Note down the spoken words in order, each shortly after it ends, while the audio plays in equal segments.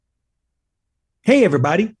Hey,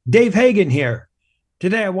 everybody, Dave Hagan here.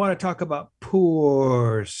 Today, I want to talk about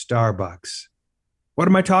poor Starbucks. What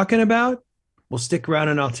am I talking about? Well, stick around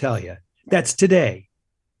and I'll tell you. That's today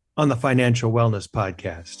on the Financial Wellness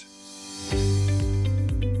Podcast.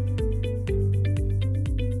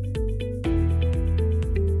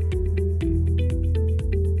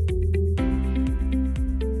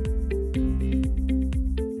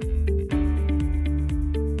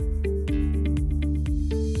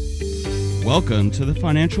 Welcome to the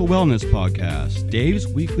Financial Wellness Podcast, Dave's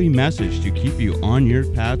weekly message to keep you on your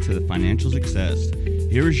path to the financial success.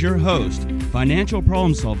 Here is your host, financial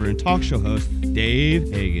problem solver and talk show host,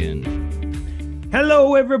 Dave Hagan.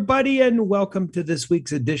 Hello, everybody, and welcome to this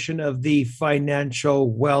week's edition of the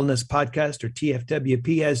Financial Wellness Podcast, or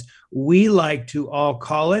TFWP, as we like to all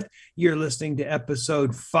call it. You're listening to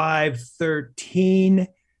episode 513,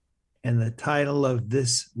 and the title of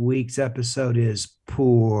this week's episode is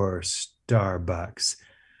Poor Starbucks.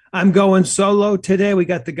 I'm going solo today. We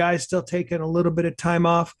got the guys still taking a little bit of time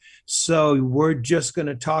off, so we're just going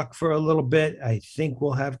to talk for a little bit. I think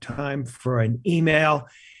we'll have time for an email,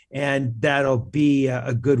 and that'll be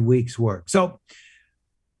a good week's work. So,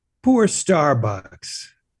 poor Starbucks.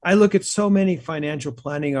 I look at so many financial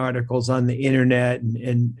planning articles on the internet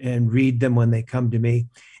and read them when they come to me,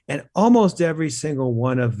 and almost every single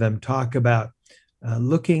one of them talk about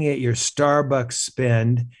looking at your Starbucks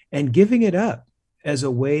spend and giving it up as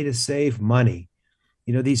a way to save money.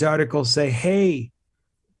 You know, these articles say, hey,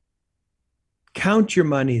 count your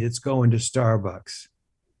money that's going to Starbucks.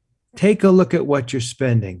 Take a look at what you're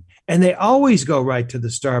spending. And they always go right to the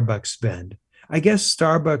Starbucks spend. I guess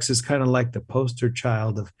Starbucks is kind of like the poster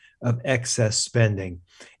child of excess spending.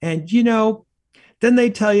 And, you know, then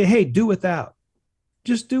they tell you, hey, do without.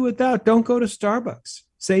 Just do without. Don't go to Starbucks.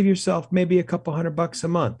 Save yourself maybe a couple $100 a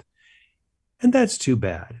month. And that's too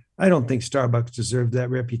bad. I don't think Starbucks deserves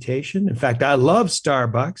that reputation. In fact, I love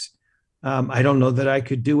Starbucks. I don't know that I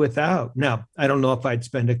could do without. Now, I don't know if I'd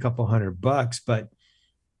spend a couple $100, but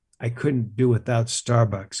I couldn't do without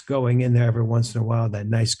Starbucks. Going in there every once in a while, that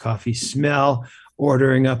nice coffee smell,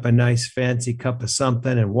 ordering up a nice fancy cup of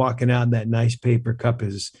something and walking out in that nice paper cup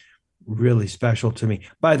is really special to me.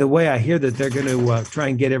 By the way, I hear that they're going to try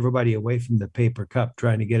and get everybody away from the paper cup,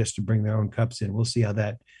 trying to get us to bring their own cups in. We'll see how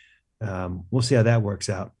that works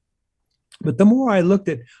out. But the more I looked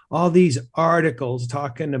at all these articles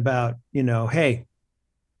talking about, you know, hey,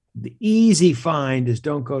 the easy find is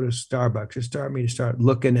don't go to Starbucks. It started me to start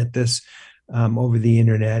looking at this over the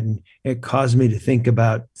internet, and it caused me to think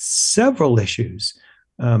about several issues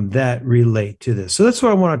that relate to this. So that's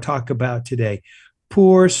what I want to talk about today.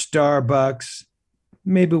 Poor Starbucks.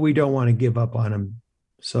 Maybe we don't want to give up on them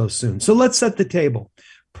so soon. So let's set the table.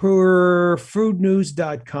 Per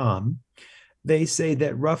foodnews.com, they say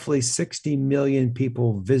that roughly 60 million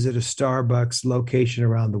people visit a Starbucks location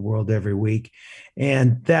around the world every week.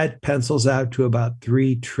 And that pencils out to about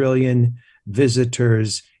 3 trillion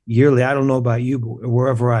visitors yearly. I don't know about you, but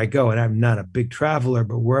wherever I go, and I'm not a big traveler,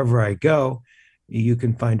 but wherever I go, you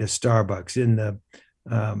can find a Starbucks in the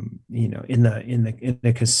in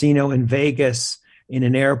the casino in Vegas, in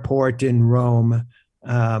an airport in Rome,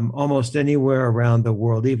 almost anywhere around the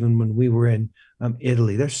world. Even when we were in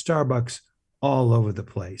Italy, there's Starbucks all over the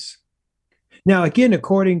place. Now, again,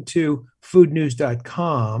 according to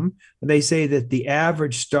foodnews.com, they say that the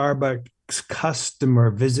average Starbucks customer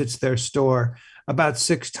visits their store about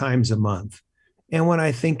 6 times a month. And when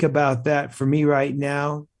I think about that for me right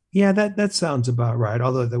now, yeah, that sounds about right.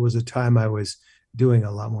 Although there was a time I was doing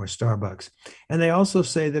a lot more Starbucks. And they also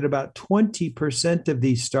say that about 20% of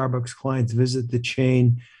these Starbucks clients visit the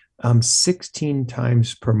chain 16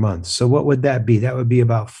 times per month. So what would that be? That would be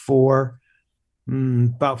about four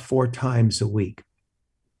times a week.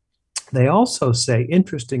 They also say,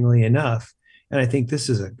 interestingly enough, and I think this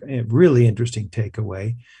is a really interesting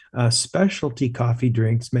takeaway, specialty coffee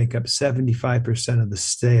drinks make up 75% of the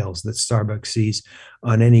sales that Starbucks sees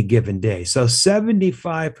on any given day. So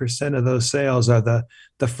 75% of those sales are the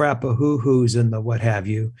frappa-hoo-hoos and the what have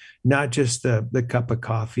you, not just the cup of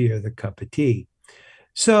coffee or the cup of tea.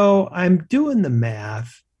 So I'm doing the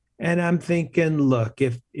math and I'm thinking, look,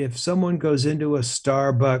 if someone goes into a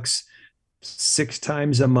Starbucks 6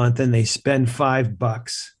 times a month and they spend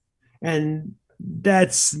 $5, and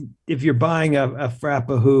that's, if you're buying a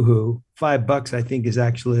frappa-hoo-hoo, $5 I think is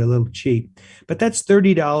actually a little cheap, but that's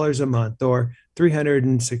 $30 a month or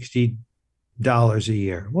 $360 a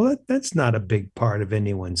year. Well, that's not a big part of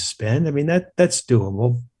anyone's spend. I mean, that's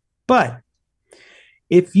doable. But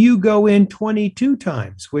if you go in 22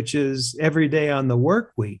 times, which is every day on the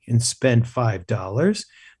work week, and spend $5,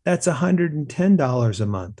 that's $110 a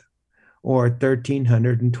month. or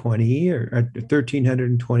 1,320 a year, or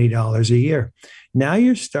 $1,320 a year. Now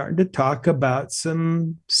you're starting to talk about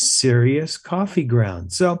some serious coffee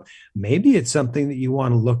grounds. So maybe it's something that you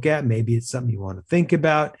want to look at. Maybe it's something you want to think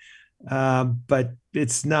about. But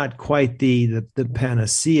it's not quite the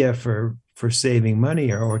panacea for saving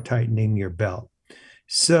money or tightening your belt.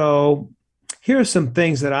 So here are some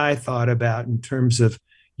things that I thought about in terms of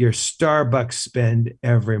your Starbucks spend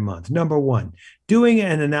every month. Number one, doing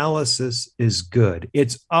an analysis is good.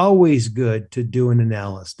 It's always good to do an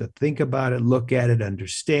analysis, to think about it, look at it,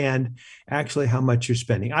 understand actually how much you're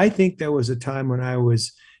spending. I think there was a time when I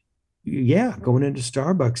was, yeah, going into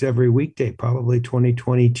Starbucks every weekday, probably 20,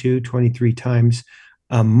 22, 23 times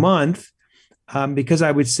a month, because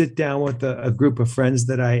I would sit down with a group of friends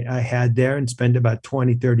that I had there and spend about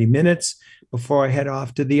 20, 30 minutes before I head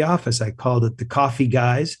off to the office. I called it the coffee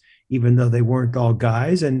guys, even though they weren't all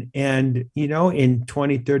guys. And in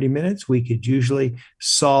 20, 30 minutes, we could usually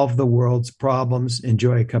solve the world's problems,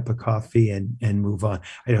 enjoy a cup of coffee, and move on.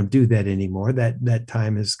 I don't do that anymore. That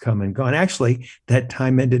time has come and gone. Actually, that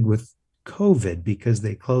time ended with COVID because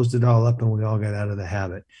they closed it all up and we all got out of the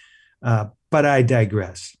habit. But I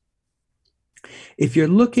digress. If you're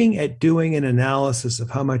looking at doing an analysis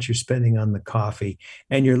of how much you're spending on the coffee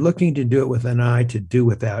and you're looking to do it with an eye to do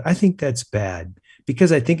without, I think that's bad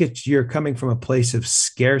because I think you're coming from a place of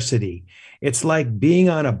scarcity. It's like being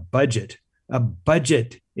on a budget. A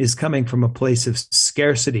budget is coming from a place of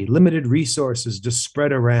scarcity, limited resources just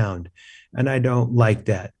spread around. And I don't like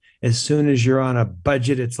that. As soon as you're on a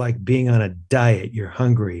budget, it's like being on a diet. You're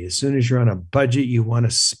hungry. As soon as you're on a budget, you want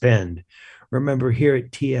to spend. Remember, here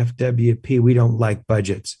at TFWP, we don't like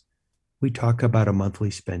budgets. We talk about a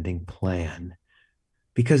monthly spending plan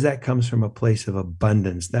because that comes from a place of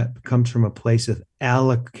abundance. That comes from a place of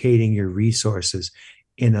allocating your resources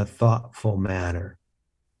in a thoughtful manner.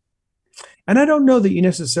 And I don't know that you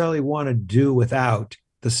necessarily want to do without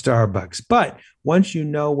the Starbucks, but once you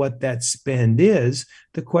know what that spend is,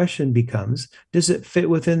 the question becomes, does it fit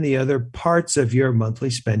within the other parts of your monthly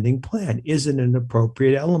spending plan? Is it an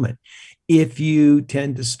appropriate element? If you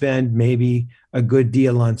tend to spend maybe a good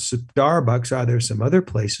deal on Starbucks, are there some other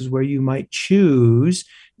places where you might choose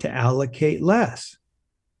to allocate less?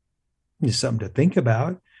 It's something to think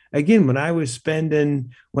about. Again, when I was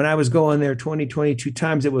going there 20, 22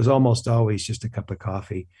 times, it was almost always just a cup of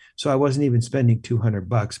coffee. So I wasn't even spending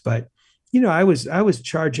 $200, but I was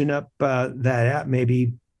charging up that app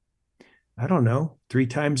maybe, I don't know, 3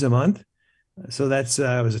 times a month. So that's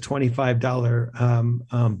it was a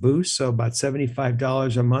 $25 boost, so about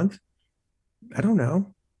 $75 a month. I don't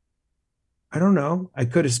know. I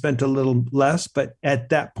could have spent a little less, but at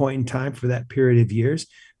that point in time, for that period of years,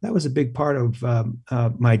 that was a big part of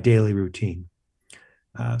my daily routine.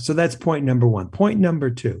 So that's point number one. Point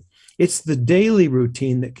number two, it's the daily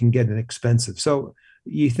routine that can get expensive. So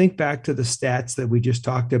you think back to the stats that we just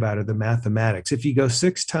talked about, or the mathematics. If you go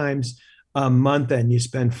 6 times a month and you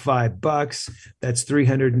spend $5, that's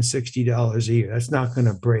 $360 a year. That's not going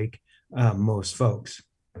to break most folks.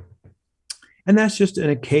 And that's just an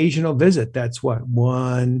occasional visit. That's what,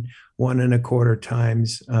 one and a quarter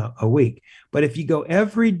times a week. But if you go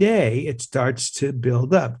every day, it starts to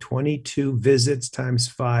build up. 22 visits times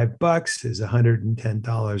 $5 is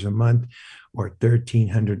 $110 a month, or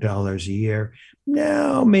 $1,300 a year.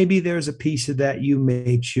 Now, maybe there's a piece of that you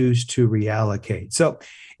may choose to reallocate. So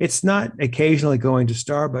it's not occasionally going to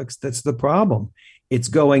Starbucks that's the problem. It's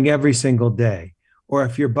going every single day. Or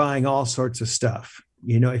if you're buying all sorts of stuff,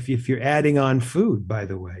 if you're adding on food, by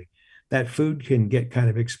the way, that food can get kind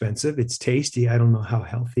of expensive. It's tasty. I don't know how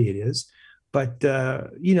healthy it is, but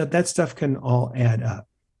that stuff can all add up.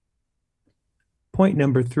 Point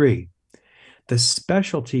number three, the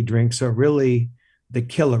specialty drinks are really the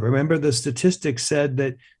killer. Remember, the statistics said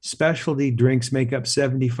that specialty drinks make up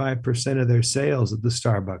 75% of their sales at the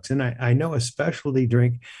Starbucks. And I know a specialty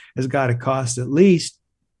drink has got to cost at least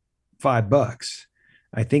 $5.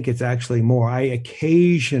 I think it's actually more. I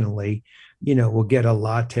occasionally, will get a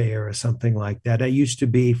latte or something like that. I used to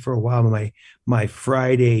be, for a while, my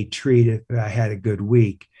Friday treat if I had a good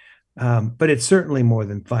week. But it's certainly more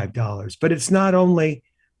than $5. But it's not only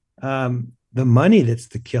the money that's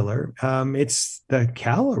the killer. It's the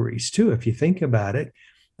calories too. If you think about it,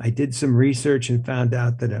 I did some research and found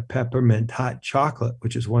out that a peppermint hot chocolate,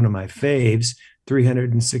 which is one of my faves,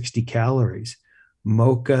 360 calories.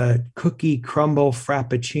 Mocha cookie crumble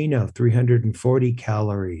frappuccino, 340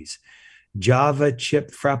 calories. Java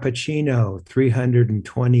chip frappuccino,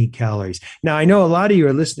 320 calories. Now, I know a lot of you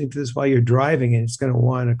are listening to this while you're driving, and it's going to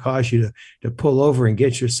want to cause you to pull over and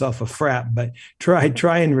get yourself a frap, but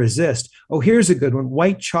try and resist. Oh, here's a good one.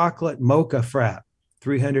 White chocolate mocha frap,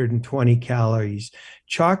 320 calories.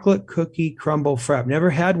 Chocolate cookie crumble frap.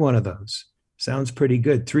 Never had one of those. Sounds pretty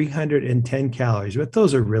good. 310 calories, but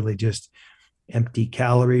those are really just empty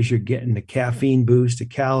calories. You're getting a caffeine boost, a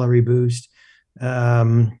calorie boost.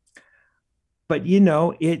 But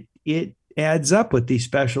it adds up with these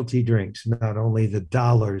specialty drinks, not only the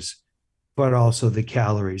dollars, but also the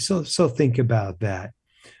calories. So think about that.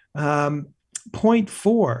 Point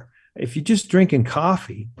four, if you're just drinking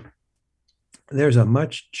coffee, there's a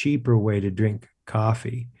much cheaper way to drink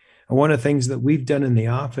coffee. And one of the things that we've done in the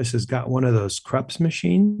office is got one of those Krups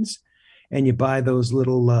machines, and you buy those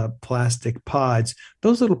little plastic pods.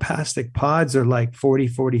 Those little plastic pods are like 40,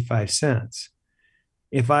 45 cents.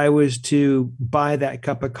 If I was to buy that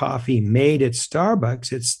cup of coffee made at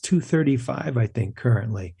Starbucks, it's $2.35, I think,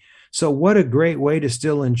 currently. So what a great way to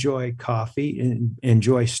still enjoy coffee and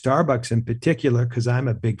enjoy Starbucks in particular, because I'm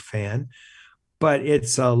a big fan. But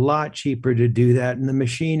it's a lot cheaper to do that. And the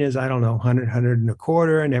machine is, I don't know, 100 and a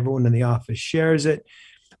quarter, and everyone in the office shares it.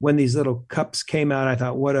 When these little cups came out, I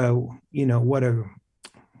thought, what a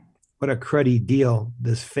cruddy deal,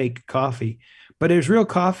 this fake coffee. But there's real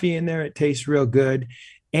coffee in there. It tastes real good.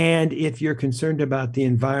 And if you're concerned about the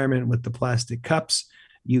environment with the plastic cups,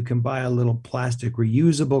 you can buy a little plastic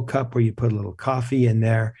reusable cup where you put a little coffee in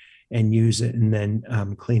there and use it, and then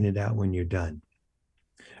clean it out when you're done.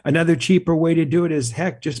 Another cheaper way to do it is,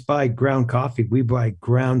 heck, just buy ground coffee. We buy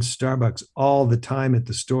ground Starbucks all the time at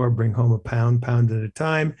the store, bring home a pound at a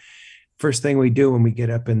time. First thing we do when we get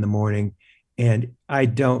up in the morning. And I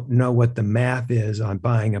don't know what the math is on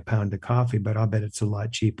buying a pound of coffee, but I'll bet it's a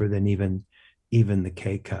lot cheaper than even the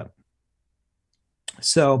K cup.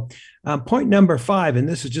 So point number 5, and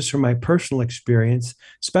this is just from my personal experience,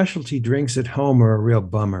 specialty drinks at home are a real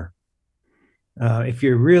bummer. If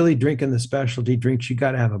you're really drinking the specialty drinks, you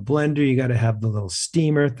got to have a blender, you got to have the little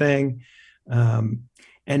steamer thing. And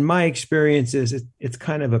my experience is it's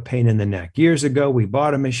kind of a pain in the neck. Years ago, we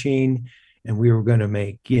bought a machine and we were going to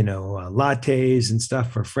make, lattes and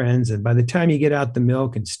stuff for friends. And by the time you get out the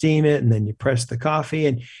milk and steam it, and then you press the coffee,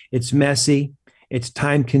 and it's messy, it's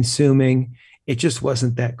time consuming. It just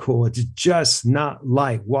wasn't that cool. It's just not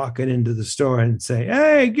like walking into the store and say,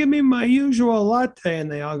 "Hey, give me my usual latte."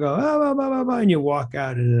 And they all go, "Oh, blah, blah, blah, blah," and you walk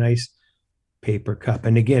out in a nice paper cup.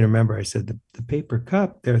 And again, remember, I said the paper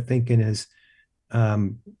cup they're thinking is,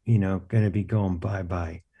 going to be going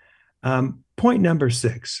bye-bye. Point number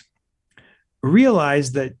 6,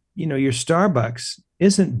 realize that, your Starbucks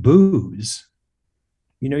isn't booze.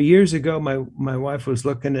 Years ago, my wife was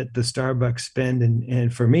looking at the Starbucks spend,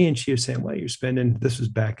 and for me, and she was saying, well, you're spending, this was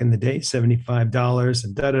back in the day, $75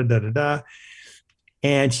 and da da da da da.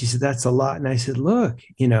 And she said, that's a lot. And I said, look,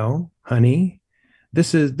 honey,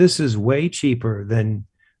 this is way cheaper than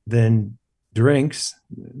drinks.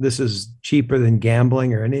 This is cheaper than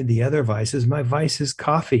gambling or any of the other vices. My vice is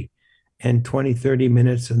coffee and 20, 30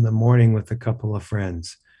 minutes in the morning with a couple of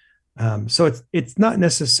friends. So it's not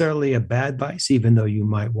necessarily a bad vice, even though you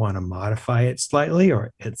might want to modify it slightly,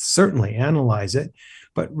 or it's certainly analyze it,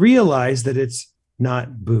 but realize that it's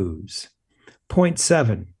not booze. Point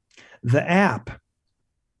 7, the app.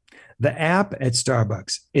 The app at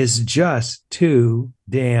Starbucks is just too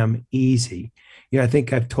damn easy. I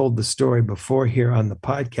think I've told the story before here on the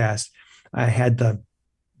podcast. I had the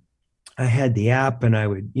app, and I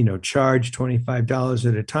would, charge $25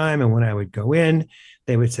 at a time. And when I would go in,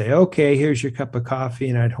 they would say, okay, here's your cup of coffee.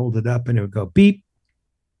 And I'd hold it up and it would go beep.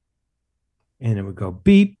 And it would go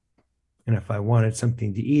beep. And if I wanted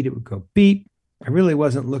something to eat, it would go beep. I really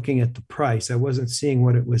wasn't looking at the price. I wasn't seeing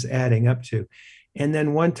what it was adding up to. And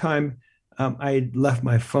then one time I left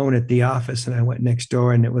my phone at the office and I went next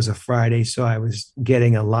door, and it was a Friday. So I was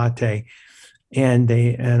getting a latte. And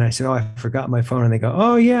I said, oh, I forgot my phone. And they go,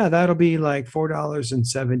 oh yeah, that'll be like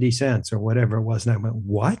 $4.70 or whatever it was. And I went,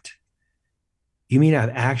 what? You mean I've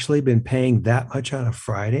actually been paying that much on a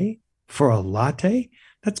Friday for a latte?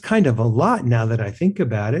 That's kind of a lot now that I think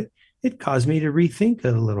about it. It caused me to rethink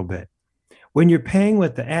it a little bit. When you're paying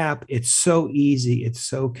with the app, it's so easy, it's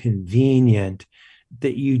so convenient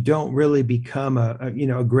that you don't really become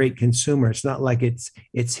a great consumer. It's not like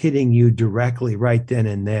it's hitting you directly right then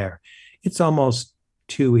and there. It's almost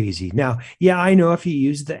too easy. Now, yeah, I know if you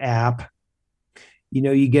use the app,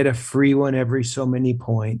 you get a free one every so many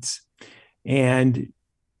points. And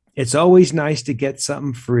it's always nice to get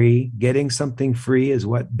something free. Getting something free is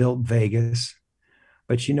what built Vegas.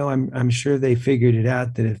 But I'm sure they figured it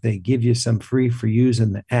out that if they give you some free for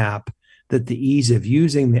using the app, that the ease of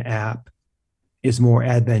using the app is more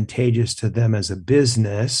advantageous to them as a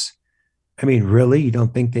business. I mean, really, you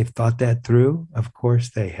don't think they've thought that through? Of course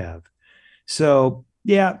they have. So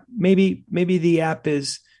yeah, maybe the app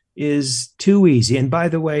is too easy. And by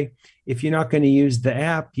the way, if you're not going to use the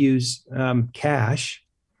app, use cash.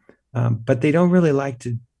 But they don't really like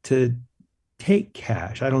to take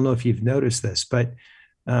cash. I don't know if you've noticed this, but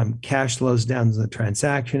cash slows down the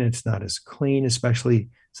transaction. It's not as clean, especially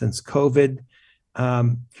since COVID.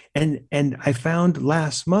 And I found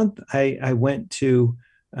last month I went to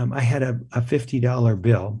I had a $50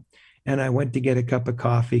 bill, and I went to get a cup of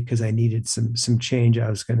coffee because I needed some change. I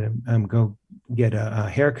was going to go get a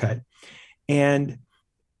haircut, and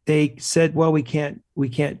they said, "Well, we can't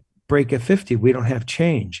break a 50. We don't have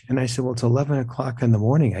change." And I said, "Well, it's 11 o'clock in the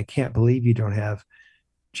morning. I can't believe you don't have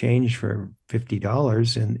change for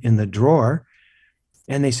 $50 in the drawer."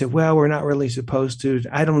 And they said, "Well, we're not really supposed to."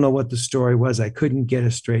 I don't know what the story was. I couldn't get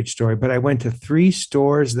a straight story, but I went to 3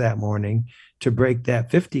 stores that morning to break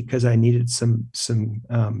that 50 because I needed some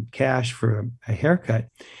cash for a haircut.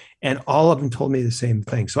 And all of them told me the same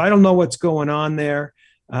thing. So I don't know what's going on there.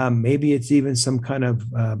 Maybe it's even some kind of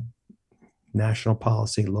national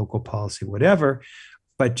policy, local policy, whatever.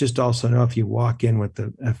 But just also know if you walk in with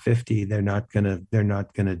a 50, they're not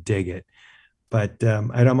gonna dig it. But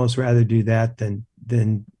I'd almost rather do that than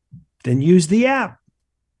use the app.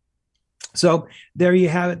 So there you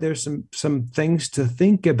have it. There's some things to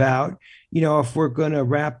think about. If we're going to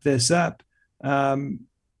wrap this up, hey,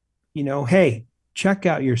 check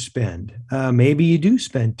out your spend. Maybe you do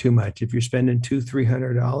spend too much. If you're spending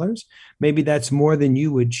 $200-300, maybe that's more than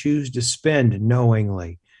you would choose to spend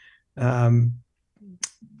knowingly.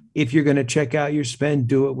 If you're going to check out your spend,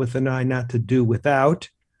 do it with an eye not to do without,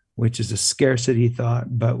 which is a scarcity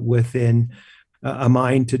thought, but within a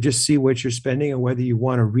mind to just see what you're spending and whether you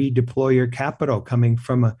want to redeploy your capital coming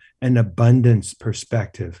from an abundance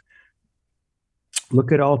perspective.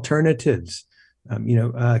 Look at alternatives,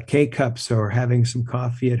 K-cups or having some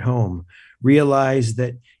coffee at home. Realize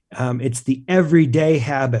that it's the everyday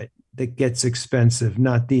habit that gets expensive,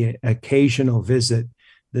 not the occasional visit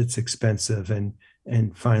that's expensive.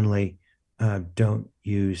 And finally, don't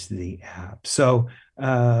use the app. So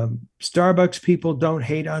Starbucks people, don't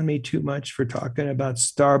hate on me too much for talking about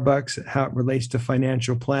Starbucks, how it relates to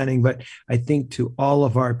financial planning. But I think to all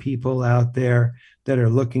of our people out there that are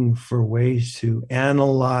looking for ways to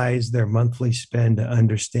analyze their monthly spend to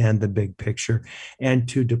understand the big picture and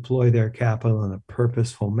to deploy their capital in a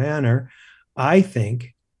purposeful manner, I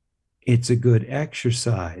think it's a good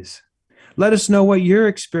exercise. Let us know what your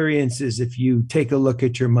experience is if you take a look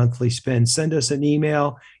at your monthly spend. Send us an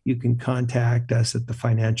email. You can contact us at the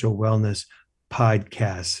Financial Wellness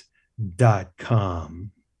Podcast.com.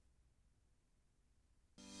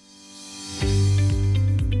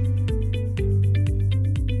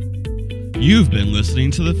 You've been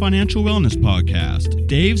listening to the Financial Wellness Podcast,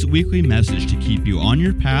 Dave's weekly message to keep you on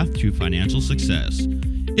your path to financial success.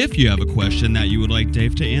 If you have a question that you would like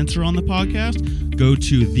Dave to answer on the podcast, go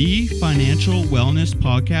to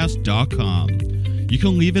thefinancialwellnesspodcast.com. You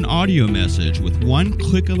can leave an audio message with one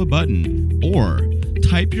click of a button or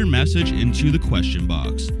type your message into the question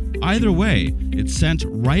box. Either way, it's sent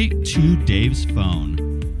right to Dave's phone.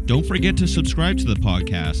 Don't forget to subscribe to the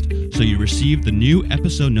podcast so you receive the new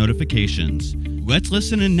episode notifications. Let's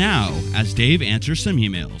listen in now as Dave answers some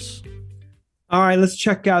emails. All right, let's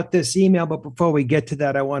check out this email. But before we get to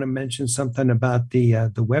that, I want to mention something about the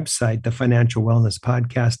website, the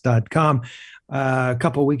financialwellnesspodcast.com. A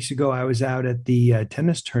couple of weeks ago, I was out at the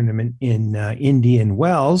tennis tournament in Indian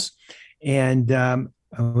Wells, and I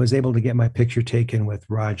was able to get my picture taken with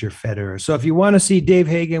Roger Federer. So if you want to see Dave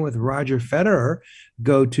Hagan with Roger Federer,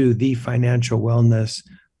 go to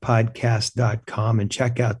thefinancialwellnesspodcast.com and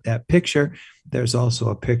check out that picture. There's also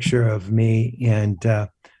a picture of me and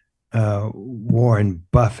Warren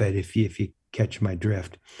Buffett, if you catch my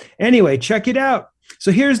drift. Anyway, check it out.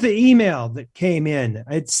 So here's the email that came in.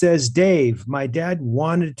 It says, Dave, my dad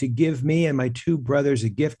wanted to give me and my two brothers a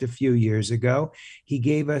gift a few years ago. He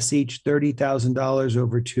gave us each $30,000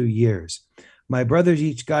 over 2 years. My brothers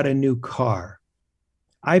each got a new car.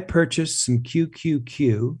 I purchased some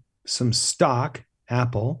QQQ, some stock,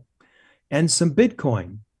 Apple, and some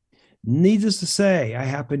Bitcoin. Needless to say, I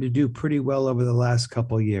happened to do pretty well over the last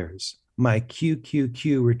couple of years. My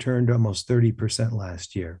QQQ returned almost 30%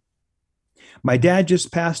 last year. My dad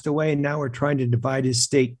just passed away, and now we're trying to divide his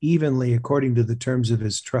estate evenly according to the terms of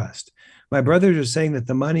his trust. My brothers are saying that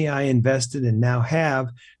the money I invested and now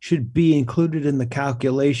have should be included in the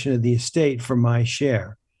calculation of the estate for my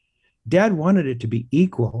share. Dad wanted it to be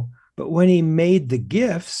equal, but when he made the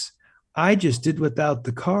gifts, I just did without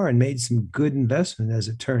the car and made some good investment, as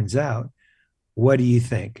it turns out. What do you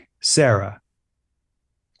think? Sarah,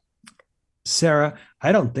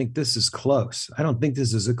 I don't think this is close. I don't think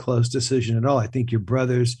this is a close decision at all. I think your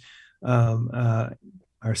brothers are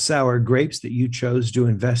sour grapes that you chose to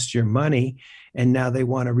invest your money, and now they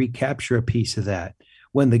want to recapture a piece of that.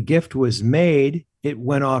 When the gift was made, it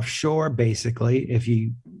went offshore, basically, if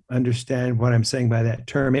you understand what I'm saying by that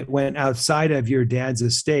term. It went outside of your dad's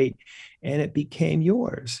estate, and it became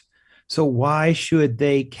yours. So why should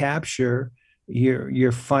they capture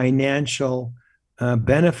your financial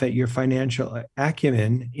benefit, your financial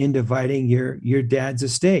acumen in dividing your dad's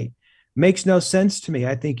estate? Makes no sense to me.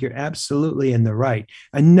 I think you're absolutely in the right.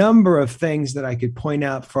 A number of things that I could point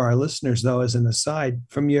out for our listeners, though, as an aside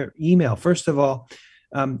from your email. First of all,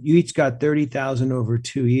 you each got $30,000 over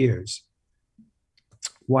 2 years.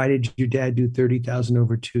 Why did your dad do $30,000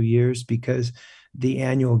 over 2 years? Because the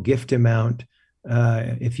annual gift amount,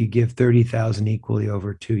 if you give $30,000 equally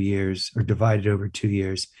over 2 years or divided over 2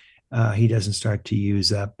 years, he doesn't start to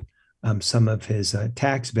use up some of his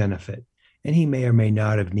tax benefit. And he may or may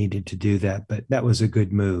not have needed to do that, but that was a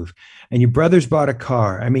good move. And your brothers bought a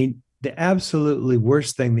car. I mean, the absolutely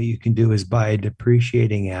worst thing that you can do is buy a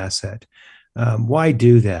depreciating asset. Why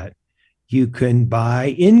do that? You can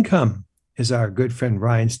buy income, as our good friend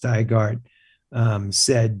Ryan Steigart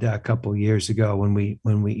said a couple years ago when we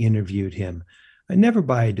interviewed him. I never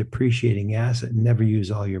buy a depreciating asset and never use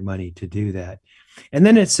all your money to do that. And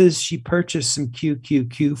then it says she purchased some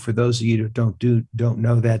QQQ. For those of you who don't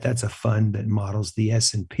know that, that's a fund that models the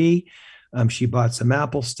S&P. She bought some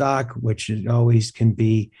Apple stock, which always can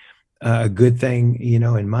be a good thing,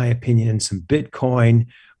 in my opinion, some Bitcoin,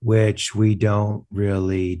 which we don't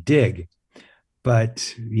really dig.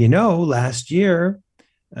 But, last year,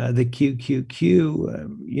 the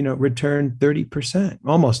QQQ, returned 30%,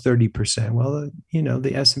 almost 30%. Well,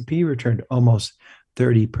 the S&P returned almost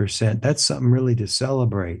 30%. That's something really to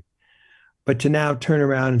celebrate. But to now turn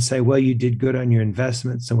around and say, well, you did good on your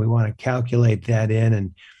investments, and we want to calculate that in,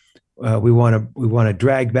 and we want to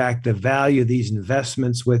drag back the value of these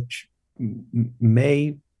investments, which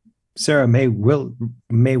Sarah may well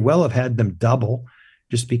have had them double,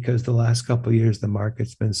 just because the last couple of years the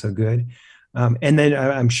market's been so good. And then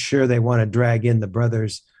I'm sure they want to drag in the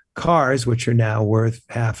brothers' cars, which are now worth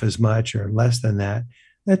half as much or less than that.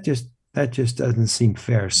 That just doesn't seem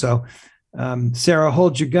fair. So, Sarah,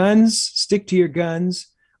 hold your guns, stick to your guns.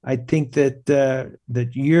 I think that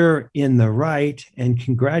you're in the right, and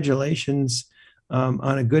congratulations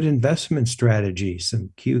on a good investment strategy. Some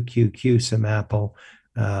QQQ, some Apple.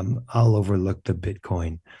 I'll overlook the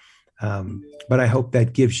Bitcoin, but I hope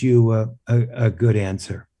that gives you a good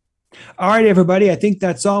answer. All right, everybody. I think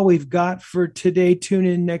that's all we've got for today. Tune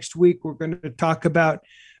in next week. We're going to talk about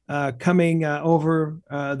coming over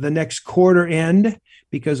the next quarter end,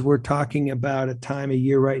 because we're talking about a time of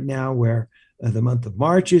year right now where the month of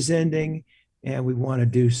March is ending, and we want to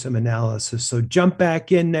do some analysis. So jump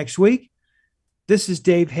back in next week. This is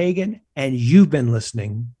Dave Hagan, and you've been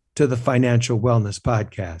listening to the Financial Wellness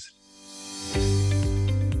Podcast.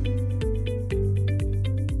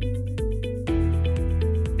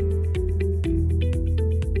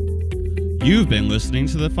 You've been listening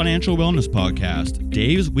to the Financial Wellness Podcast,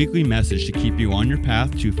 Dave's weekly message to keep you on your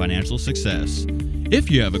path to financial success.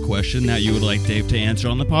 If you have a question that you would like Dave to answer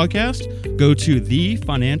on the podcast, go to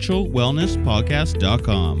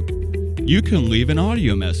thefinancialwellnesspodcast.com. You can leave an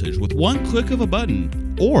audio message with one click of a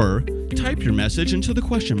button, or type your message into the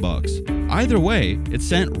question box. Either way, it's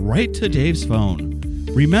sent right to Dave's phone.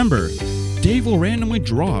 Remember, Dave will randomly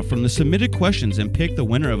draw from the submitted questions and pick the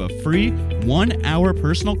winner of a free 1-hour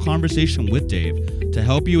personal conversation with Dave to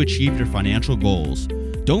help you achieve your financial goals.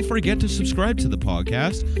 Don't forget to subscribe to the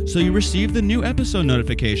podcast so you receive the new episode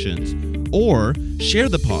notifications, or share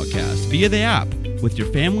the podcast via the app with your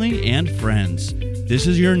family and friends. This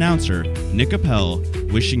is your announcer, Nick Appel,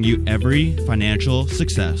 wishing you every financial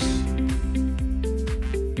success.